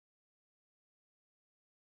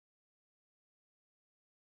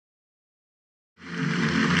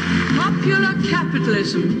Secular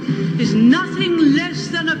capitalism is nothing less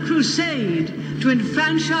than a crusade to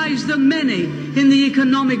enfranchise the many in the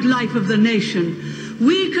economic life of the nation.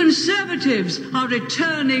 We conservatives are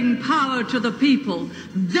returning power to the people.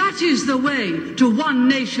 That is the way to one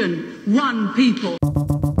nation, one people.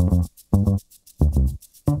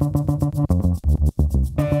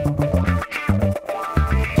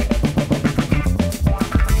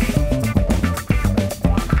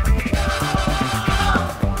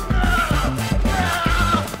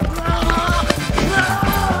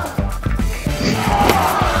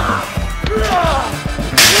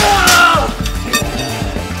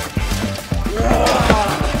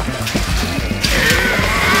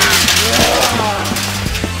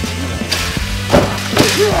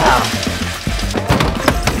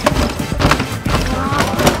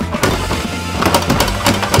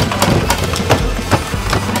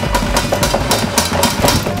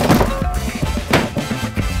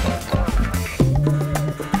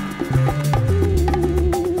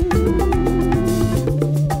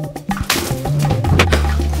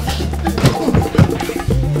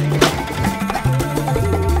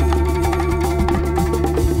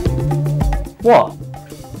 What?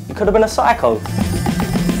 You could have been a psycho.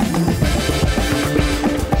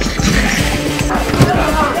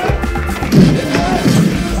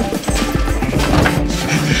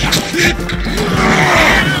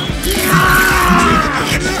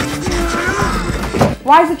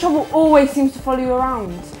 Why is the trouble always seems to follow you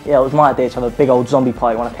around? Yeah, it was my idea to have a big old zombie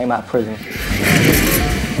party when I came out of prison.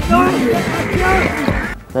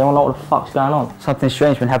 Does anyone know what the fuck's going on? Something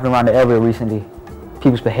strange been happening around the area recently.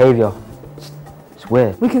 People's behaviour. It's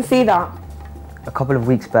weird. We can see that. A couple of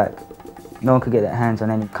weeks back, no one could get their hands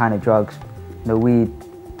on any kind of drugs. No weed,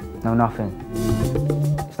 no nothing.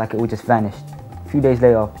 It's like it all just vanished. A few days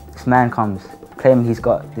later, this man comes, claiming he's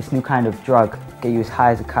got this new kind of drug, get you as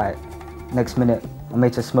high as a kite. Next minute, my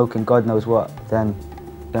mates are smoking God knows what. Then,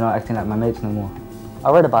 they're not acting like my mates no more.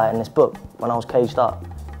 I read about it in this book when I was caged up.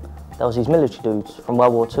 There was these military dudes from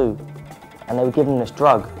World War II, and they were giving them this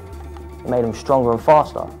drug. It made them stronger and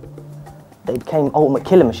faster. They became ultimate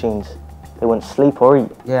killer machines. They wouldn't sleep or eat.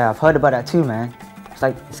 Yeah, I've heard about that too, man. It's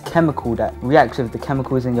like this chemical that reacts with the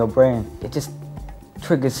chemicals in your brain. It just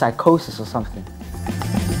triggers psychosis or something.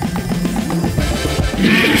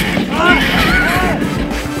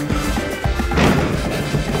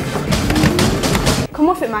 Come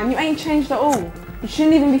off it, man. You ain't changed at all. You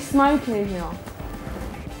shouldn't even be smoking in here.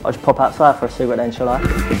 I'll just pop outside for a cigarette then, shall I?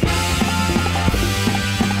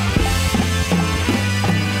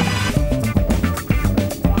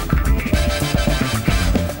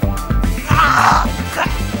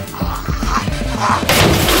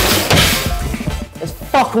 There's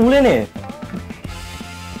fuck all in here.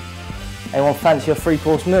 Anyone fancy a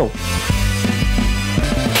 3-course meal?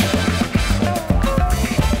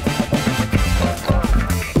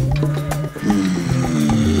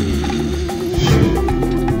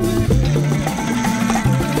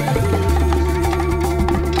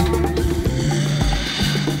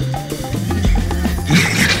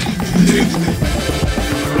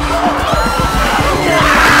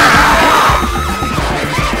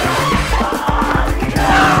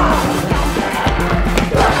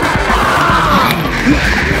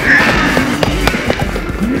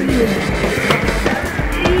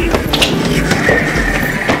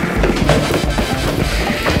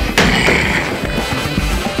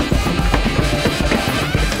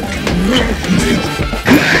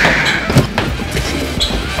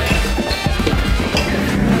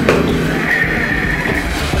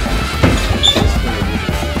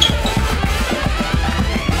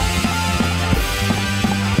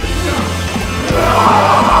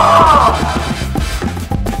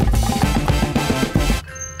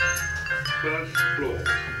 First floor.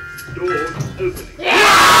 Doors opening.